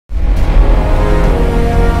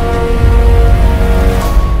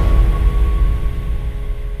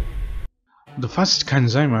first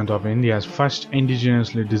consignment of India's first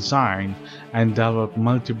indigenously designed and developed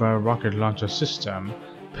multi-barrel rocket launcher system,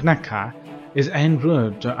 Pinaka, is en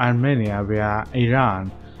route to Armenia via Iran,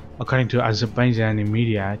 according to Azerbaijani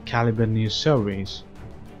media Caliber News Service.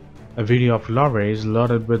 A video of lorries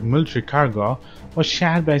loaded with military cargo was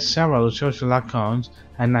shared by several social accounts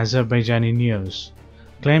and Azerbaijani news,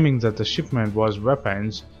 claiming that the shipment was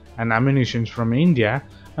weapons and ammunition from India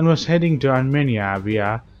and was heading to Armenia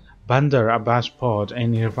via Bandar Abbas port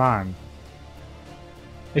in Iran.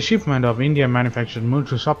 A shipment of Indian-manufactured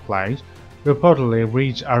military supplies reportedly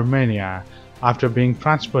reached Armenia after being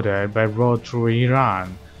transported by road through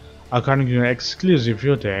Iran, according to exclusive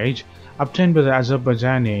footage obtained by the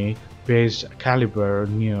Azerbaijani-based Caliber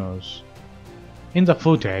News. In the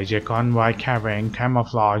footage, a convoy carrying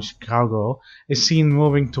camouflaged cargo is seen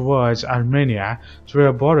moving towards Armenia through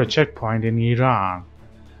a border checkpoint in Iran.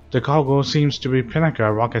 The cargo seems to be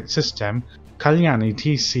Pinaka rocket system, Kalyani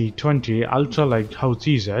TC-20 ultralight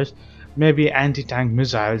Howitzers, maybe anti-tank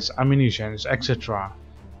missiles, ammunition, etc.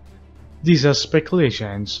 These are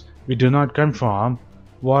speculations. We do not confirm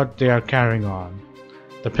what they are carrying on.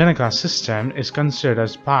 The Pinaka system is considered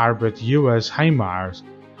as par with US HIMARS.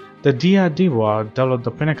 The DRDO developed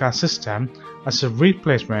the Pinaka system as a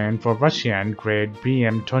replacement for Russian-grade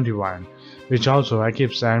BM-21, which also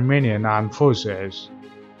equips the Armenian armed forces.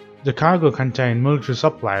 The cargo contained military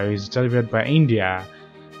supplies delivered by India,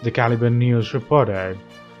 the Caliber News reported,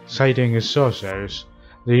 citing its sources.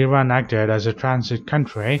 The Iran acted as a transit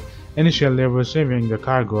country, initially receiving the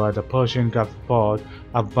cargo at the Persian Gulf port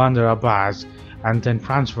of Bandar Abbas and then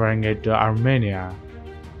transferring it to Armenia.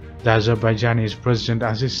 The Azerbaijani's president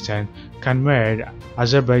assistant conveyed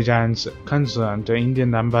Azerbaijan's concern to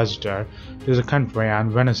Indian ambassador to the country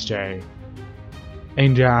on Wednesday.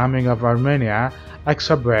 India arming of Armenia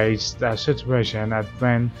exacerbates the situation at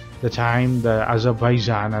the time the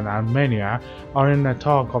Azerbaijan and Armenia are in a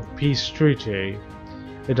talk of peace treaty.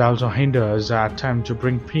 It also hinders the attempt to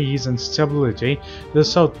bring peace and stability to the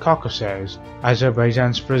South Caucasus,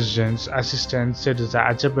 Azerbaijan's president's assistant said to the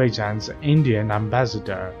Azerbaijan's Indian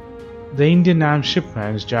ambassador. The Indian arms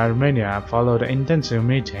shipments to Armenia followed intensive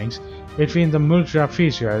meetings between the military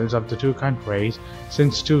officials of the two countries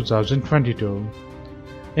since 2022.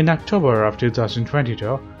 In October of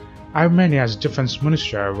 2022, Armenia's defense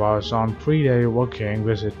minister was on a 3-day working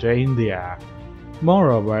visit to India.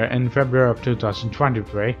 Moreover, in February of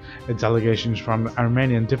 2023, a delegation from the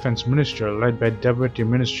Armenian defense minister led by Deputy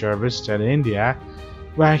Minister visited India,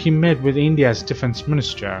 where he met with India's defense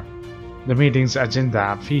minister. The meeting's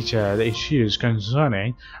agenda featured issues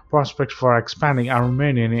concerning prospects for expanding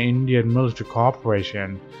Armenian and Indian military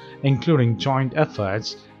cooperation, including joint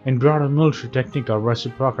efforts in broader military technical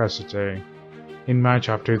reciprocity. In March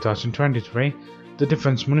of 2023, the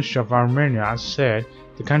defense minister of Armenia said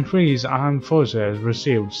the country's armed forces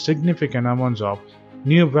received significant amounts of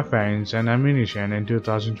new weapons and ammunition in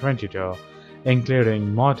 2022,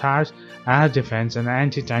 including mortars, air defense and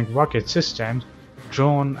anti-tank rocket systems,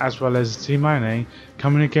 drone as well as demining,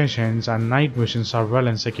 communications and night vision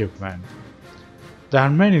surveillance equipment. The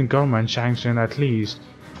Armenian government sanctioned at least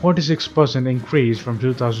 46% increase from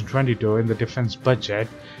 2022 in the defense budget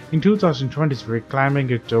in 2023, climbing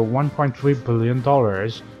it to $1.3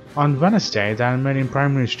 billion. On Wednesday, the Armenian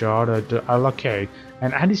Prime Minister ordered to allocate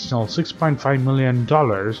an additional $6.5 million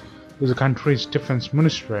to the country's defense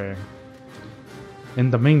ministry. In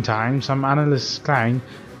the meantime, some analysts claim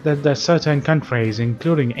that certain countries,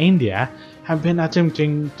 including India, have been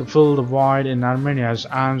attempting to fill the void in Armenia's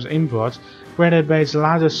arms imports created by its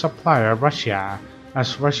largest supplier, Russia,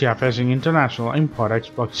 as Russia facing international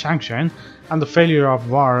import-export sanctions and the failure of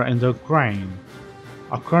war in the Ukraine.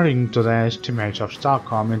 According to the estimates of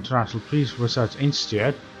Stockholm International Peace Research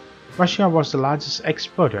Institute, Russia was the largest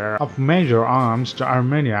exporter of major arms to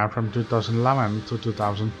Armenia from 2011 to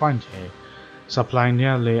 2020, supplying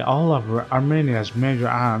nearly all of Armenia's major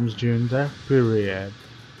arms during the period.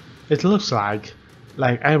 It looks like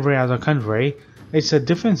every other country, it's a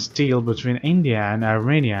defense deal between India and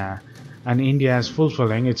Armenia, and India is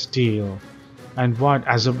fulfilling its deal. And what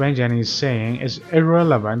Azerbaijan is saying is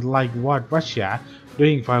irrelevant, like what Russia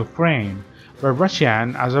doing for Ukraine, but Russia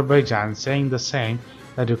and Azerbaijan saying the same,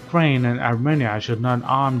 that Ukraine and Armenia should not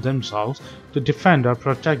arm themselves to defend or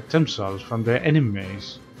protect themselves from their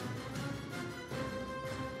enemies.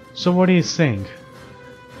 So what do you think?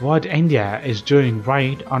 What India is doing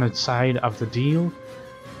right on its side of the deal,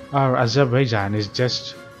 or Azerbaijan is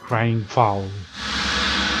just crying foul?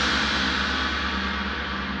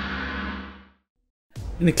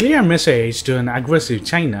 In a clear message to an aggressive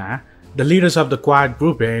China, the leaders of the Quad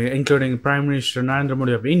grouping, including Prime Minister Narendra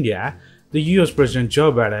Modi of India, the US President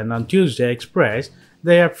Joe Biden on Tuesday expressed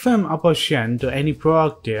their firm opposition to any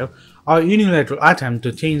proactive or unilateral attempt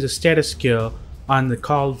to change the status quo and the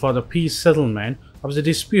call for the peace settlement of the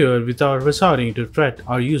dispute without resorting to threat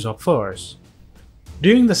or use of force.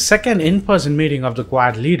 During the second in-person meeting of the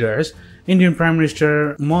Quad leaders, Indian Prime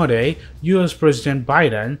Minister Modi, US President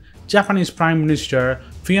Biden, Japanese Prime Minister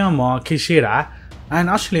Fumio Kishida, and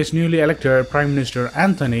Australia's newly elected Prime Minister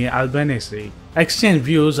Anthony Albanese exchanged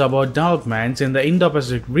views about developments in the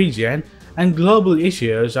Indo-Pacific region and global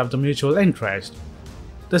issues of the mutual interest.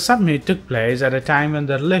 The summit took place at a time when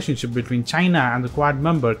the relationship between China and the Quad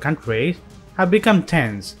member countries had become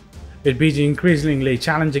tense, with Beijing increasingly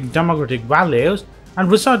challenging democratic values and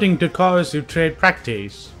resorting to coercive trade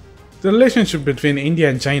practice. The relationship between India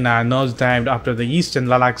and China nosedived after the Eastern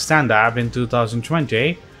Ladakh stand-up in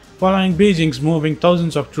 2020, following Beijing's moving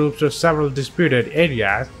thousands of troops to several disputed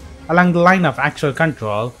areas along the line of actual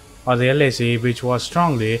control, or the LAC, which was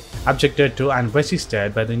strongly objected to and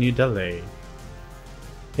resisted by the New Delhi.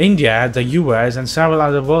 India, the US, and several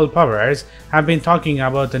other world powers have been talking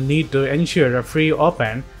about the need to ensure a free,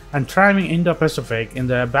 open, and thriving Indo-Pacific in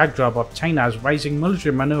the backdrop of China's rising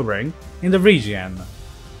military maneuvering in the region.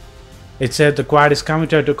 It said the Quad is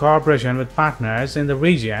committed to cooperation with partners in the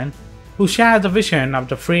region who share the vision of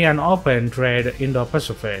the free and open trade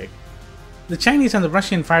Indo-Pacific. The Chinese and the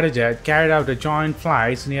Russian fighter jet carried out a joint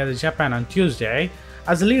flights near Japan on Tuesday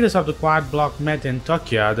as the leaders of the Quad bloc met in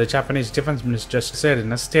Tokyo, the Japanese defense minister said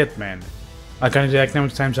in a statement. According to the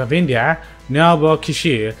Economic Times of India, Nobuo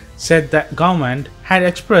Kishi said that government had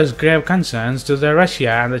expressed grave concerns to the Russia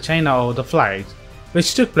and the China over the flights,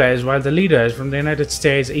 which took place while the leaders from the United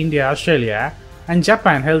States, India, Australia, and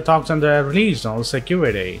Japan held talks on the regional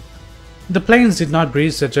security. The planes did not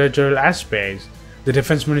breach the territorial airspace, the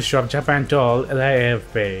defense minister of Japan told the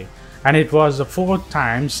AFP, and it was the fourth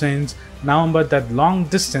time since November that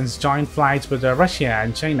long-distance joint flights with Russia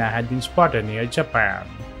and China had been spotted near Japan.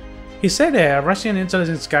 He said a Russian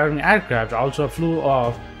intelligence gathering aircraft also flew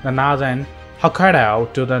off the northern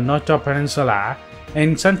Hokkaido to the Noto Peninsula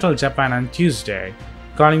in central Japan on Tuesday,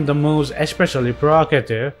 calling the moves especially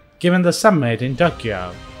provocative given the summit in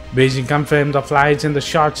Tokyo. Beijing confirmed the flights in the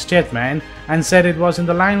short statement and said it was in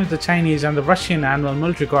the line with the Chinese and the Russian annual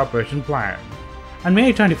military cooperation plan. On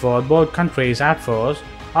May 24, both countries' Air Force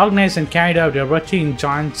organized and carried out a routine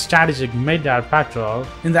joint strategic mid-air patrol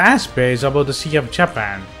in the airspace above the Sea of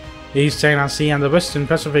Japan, East China Sea and the Western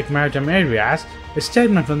Pacific maritime areas, a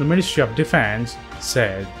statement from the Ministry of Defense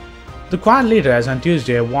said. The Quad leaders on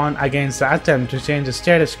Tuesday warned against the attempt to change the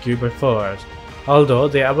status quo by force, although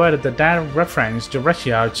they avoided the direct reference to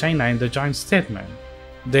Russia or China in the joint statement.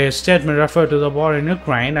 Their statement referred to the war in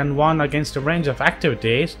Ukraine and warned against a range of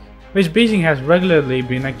activities which Beijing has regularly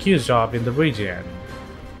been accused of in the region.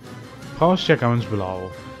 Post your comments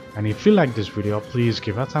below, and if you like this video, please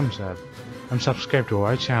give a thumbs up and subscribe to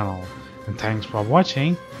our channel. And thanks for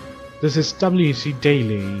watching. This is WEC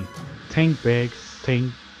Daily. Think big,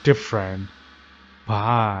 think different.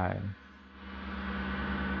 Bye.